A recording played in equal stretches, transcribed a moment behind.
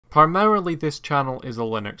Primarily this channel is a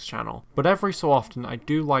Linux channel, but every so often I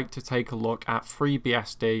do like to take a look at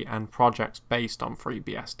FreeBSD and projects based on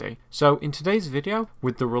FreeBSD. So in today's video,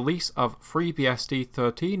 with the release of FreeBSD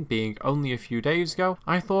 13 being only a few days ago,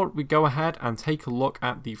 I thought we'd go ahead and take a look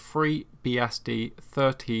at the FreeBSD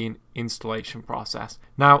 13 installation process.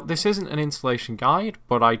 Now, this isn't an installation guide,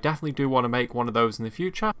 but I definitely do want to make one of those in the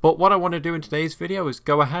future. But what I want to do in today's video is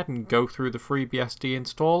go ahead and go through the FreeBSD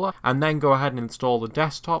installer and then go ahead and install the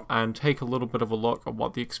desktop and take a little bit of a look at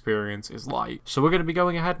what the experience is like. So we're going to be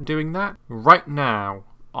going ahead and doing that right now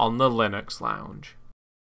on the Linux Lounge.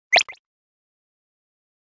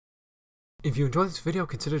 If you enjoyed this video,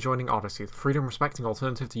 consider joining Odyssey, the freedom-respecting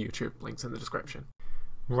alternative to YouTube. Links in the description.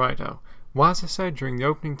 Righto. Well, as I said during the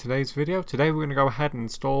opening of today's video, today we're going to go ahead and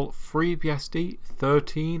install FreeBSD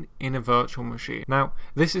 13 in a virtual machine. Now,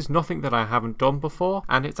 this is nothing that I haven't done before,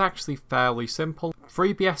 and it's actually fairly simple.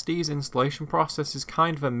 FreeBSD's installation process is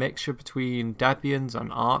kind of a mixture between Debian's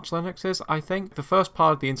and Arch Linux's, I think. The first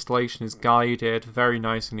part of the installation is guided, very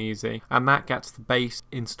nice and easy, and that gets the base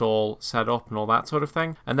install set up and all that sort of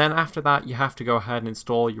thing. And then after that, you have to go ahead and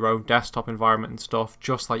install your own desktop environment and stuff,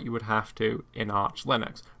 just like you would have to in Arch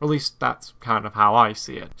Linux. Or at least that's kind of how I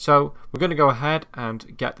see it. So we're going to go ahead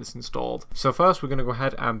and get this installed. So first we're going to go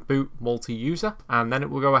ahead and boot multi-user, and then it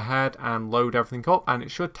will go ahead and load everything up, and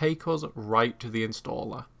it should take us right to the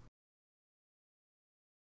installer.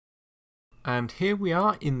 And here we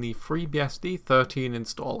are in the FreeBSD 13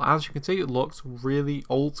 install. As you can see, it looks really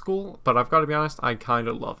old school, but I've got to be honest, I kind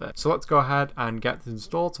of love it. So let's go ahead and get this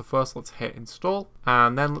installed. So first let's hit install,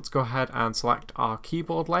 and then let's go ahead and select our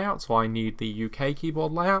keyboard layout. So I need the UK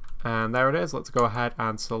keyboard layout, and there it is. Let's go ahead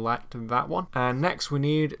and select that one. And next we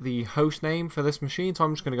need the host name for this machine. So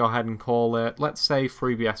I'm just going to go ahead and call it, let's say,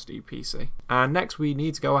 FreeBSD PC. And next we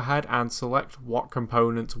need to go ahead and select what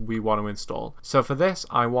components we want to install. So for this,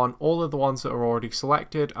 I want all of the ones that are already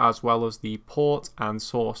selected, as well as the port and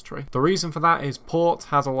source tree. The reason for that is port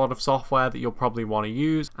has a lot of software that you'll probably want to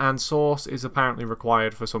use, and source is apparently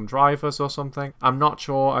required for some drivers or something. I'm not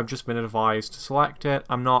sure, I've just been advised to select it.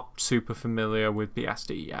 I'm not super familiar with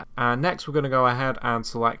BSD yet. And next we're going to go ahead and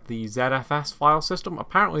select the ZFS file system.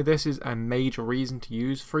 Apparently this is a major reason to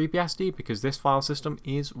use FreeBSD, because this file system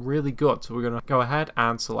is really good. So we're going to go ahead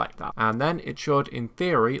and select that. And then it should, in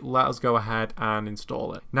theory, let us go ahead and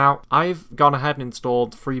install it. Now, I've gone ahead and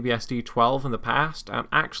installed FreeBSD 12 in the past, and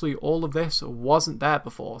actually all of this wasn't there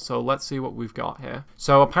before, so let's see what we've got here.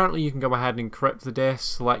 So apparently you can go ahead and encrypt the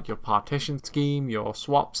disk, select your partition scheme, your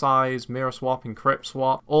swap size, mirror swap, encrypt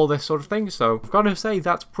swap, all this sort of thing. So I've got to say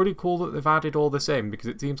that's pretty cool that they've added all this in, because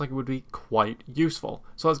it seems like it would be quite useful.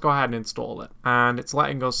 So let's go ahead and install it. And it's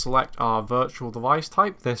letting us select our virtual device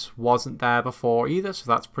type. This wasn't there before either, so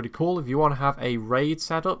that's pretty cool. If you want to have a RAID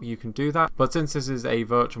setup, you can do that, but since this is a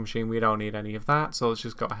virtual machine, we don't need any of that, so let's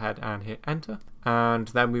just go ahead and hit enter. And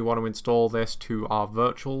then we want to install this to our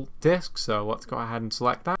virtual disk, so let's go ahead and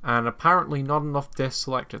select that. And apparently not enough disk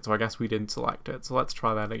selected, so I guess we didn't select it, so let's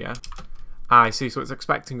try that again. I see, so it's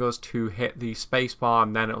expecting us to hit the spacebar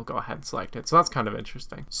and then it'll go ahead and select it. So that's kind of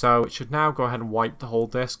interesting. So it should now go ahead and wipe the whole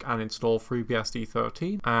disk and install FreeBSD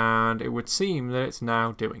 13. And it would seem that it's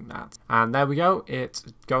now doing that. And there we go, it's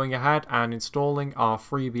going ahead and installing our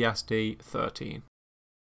FreeBSD 13.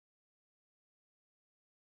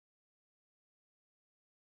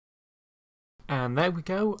 And there we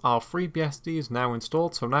go, our FreeBSD is now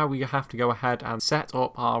installed, so now we have to go ahead and set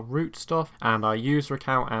up our root stuff and our user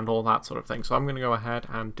account and all that sort of thing. So I'm going to go ahead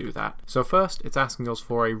and do that. So first, it's asking us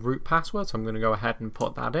for a root password, so I'm going to go ahead and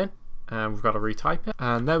put that in. And we've got to retype it.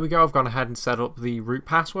 And there we go, I've gone ahead and set up the root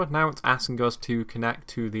password. Now it's asking us to connect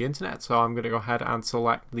to the internet, so I'm going to go ahead and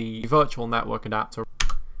select the virtual network adapter.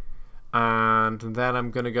 And then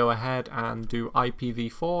I'm going to go ahead and do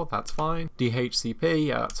IPv4, that's fine. DHCP,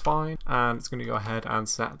 yeah, that's fine. And it's going to go ahead and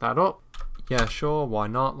set that up. Yeah, sure, why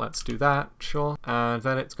not? Let's do that, sure. And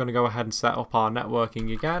then it's going to go ahead and set up our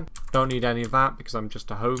networking again. Don't need any of that because I'm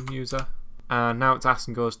just a home user. And now it's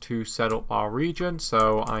asking us to set up our region,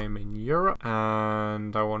 so I am in Europe,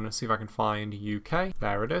 and I want to see if I can find UK.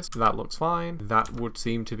 There it is. That looks fine. That would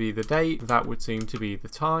seem to be the date. That would seem to be the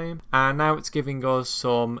time. And now it's giving us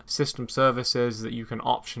some system services that you can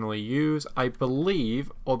optionally use. I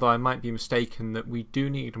believe, although I might be mistaken, that we do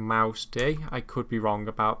need mouse D. I could be wrong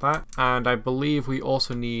about that. And I believe we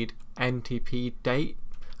also need NTP date.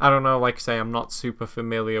 I don't know, like I say, I'm not super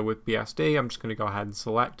familiar with BSD. I'm just going to go ahead and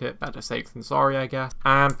select it. Better safe than sorry, I guess.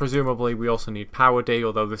 And presumably we also need PowerD,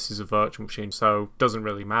 although this is a virtual machine, so it doesn't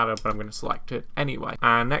really matter, but I'm going to select it anyway.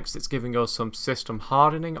 And next it's giving us some system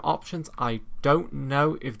hardening options. I don't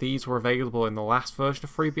know if these were available in the last version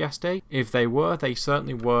of FreeBSD. If they were, they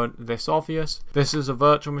certainly weren't this obvious. This is a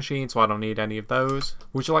virtual machine, so I don't need any of those.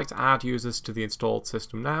 Would you like to add users to the installed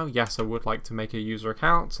system now? Yes, I would like to make a user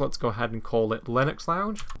account, so let's go ahead and call it Linux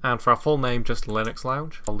Lounge. And for our full name, just Linux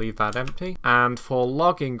Lounge. I'll leave that empty. And for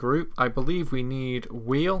login group, I believe we need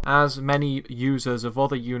wheel. As many users of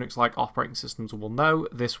other Unix-like operating systems will know,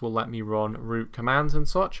 this will let me run root commands and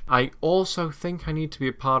such. I also think I need to be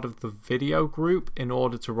a part of the video group in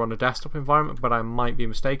order to run a desktop environment, but I might be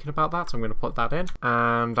mistaken about that, so I'm going to put that in.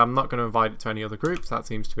 And I'm not going to invite it to any other groups. That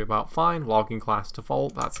seems to be about fine. Login class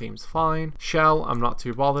default, that seems fine. Shell, I'm not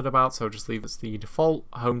too bothered about, so just leave it as the default.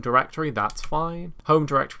 Home directory, that's fine. Home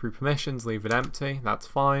directory permissions, leave it empty, that's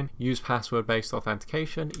fine. Use password-based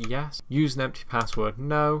authentication, yes. Use an empty password,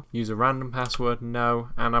 no. Use a random password, no.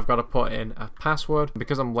 And I've got to put in a password.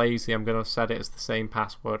 Because I'm lazy, I'm going to set it as the same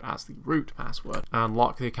password as the root password. And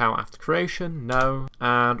lock the account after creation, no.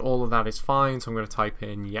 And all of that is fine, so I'm going to type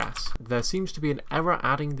in yes. There seems to be an error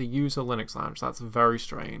adding the user Linux Lounge. That's very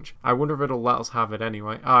strange. I wonder if it'll let us have it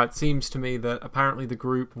anyway. It seems to me that apparently the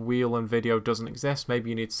group wheel and video doesn't exist. Maybe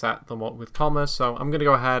you need to set them up with commas, so I'm going to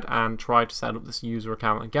go ahead and try to set up this user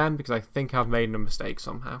account again because I think I've made a mistake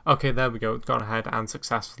somehow. Okay, there we go. It's gone ahead and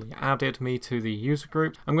successfully added me to the user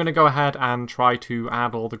group. I'm going to go ahead and try to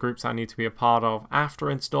add all the groups I need to be a part of after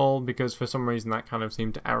install because for some reason that kind of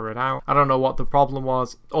seemed to error it out. I don't know what the problem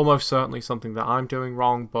was. Almost certainly something that I'm doing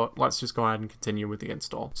wrong, but let's just go ahead and continue with the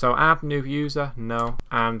install. So add new user, no.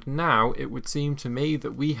 And now it would seem to me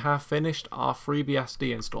that we have finished our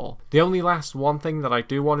FreeBSD install. The only last one thing that I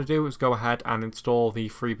do want to do is go ahead and install the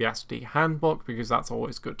FreeBSD Handbook because that's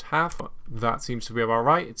always good to have. But that seems to be about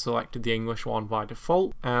right. It selected the English one by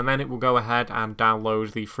default, and then it will go ahead and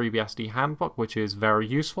download the FreeBSD Handbook, which is very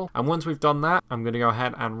useful. And once we've done that, I'm going to go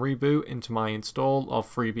ahead and reboot into my install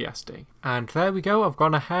of FreeBSD. And there we go, I've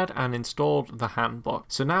gone ahead and installed the Handbook.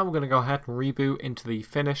 So now we're going to go ahead and reboot into the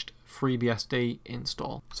finished FreeBSD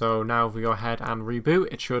install. So now if we go ahead and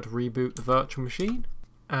reboot, it should reboot the virtual machine.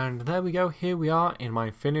 And there we go, here we are in my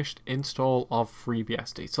finished install of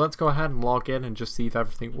FreeBSD. So let's go ahead and log in and just see if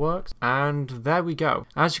everything works. And there we go.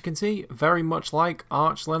 As you can see, very much like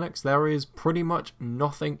Arch Linux, there is pretty much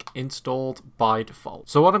nothing installed by default.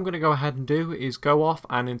 So what I'm going to go ahead and do is go off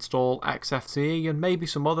and install XFCE and maybe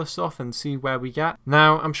some other stuff and see where we get.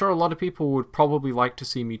 Now, I'm sure a lot of people would probably like to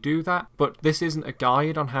see me do that, but this isn't a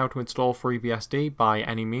guide on how to install FreeBSD by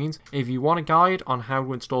any means. If you want a guide on how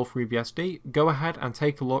to install FreeBSD, go ahead and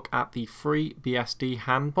take a look at the FreeBSD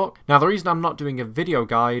Handbook. Now the reason I'm not doing a video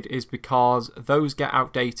guide is because those get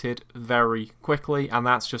outdated very quickly and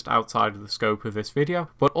that's just outside of the scope of this video,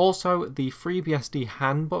 but also the FreeBSD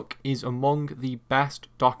Handbook is among the best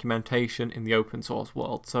documentation in the open source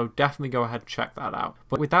world, so definitely go ahead and check that out.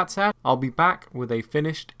 But with that said, I'll be back with a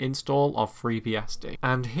finished install of FreeBSD.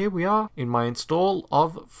 And here we are in my install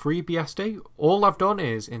of FreeBSD. All I've done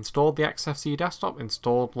is installed the XFCE desktop,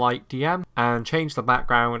 installed LightDM, and changed the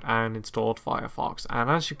background and installed Firefox. And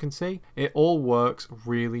as you can see, it all works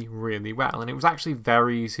really, really well. And it was actually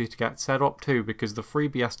very easy to get set up too because the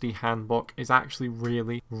FreeBSD Handbook is actually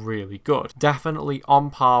really, really good. Definitely on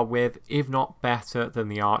par with, if not better than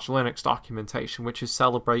the Arch Linux documentation, which is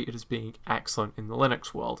celebrated as being excellent in the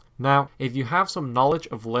Linux world. Now, if you have some knowledge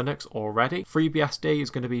of Linux already, FreeBSD is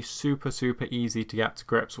going to be super, super easy to get to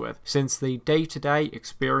grips with, since the day-to-day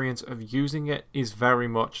experience of using it is very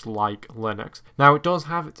much like Linux. Now, it does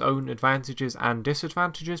have its own advantages and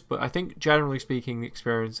disadvantages, but I think generally speaking the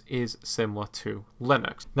experience is similar to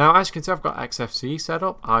Linux. Now as you can see, I've got XFCE set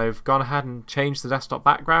up, I've gone ahead and changed the desktop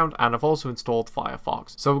background, and I've also installed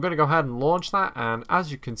Firefox. So we're going to go ahead and launch that, and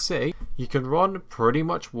as you can see, you can run pretty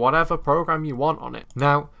much whatever program you want on it.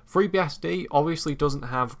 Now FreeBSD obviously doesn't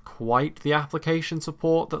have quite the application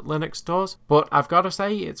support that Linux does, but I've got to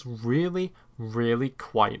say it's really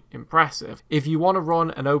quite impressive. If you want to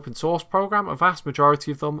run an open source program, a vast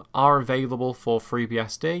majority of them are available for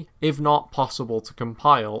FreeBSD, if not possible to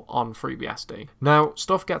compile on FreeBSD. Now,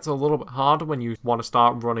 stuff gets a little bit harder when you want to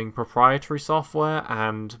start running proprietary software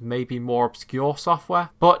and maybe more obscure software,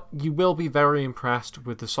 but you will be very impressed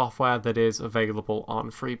with the software that is available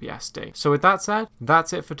on FreeBSD. So with that said,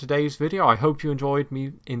 that's it for today's video. I hope you enjoyed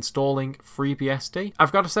me installing FreeBSD.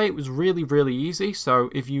 I've got to say it was really easy,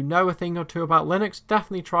 so if you know a thing or two about Linux,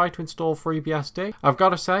 definitely try to install FreeBSD. I've got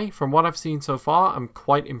to say, from what I've seen so far, I'm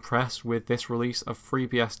quite impressed with this release of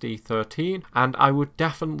FreeBSD 13, and I would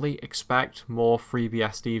definitely expect more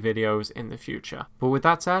FreeBSD videos in the future. But with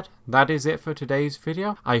that said, that is it for today's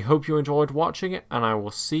video. I hope you enjoyed watching it, and I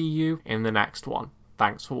will see you in the next one.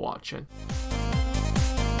 Thanks for watching.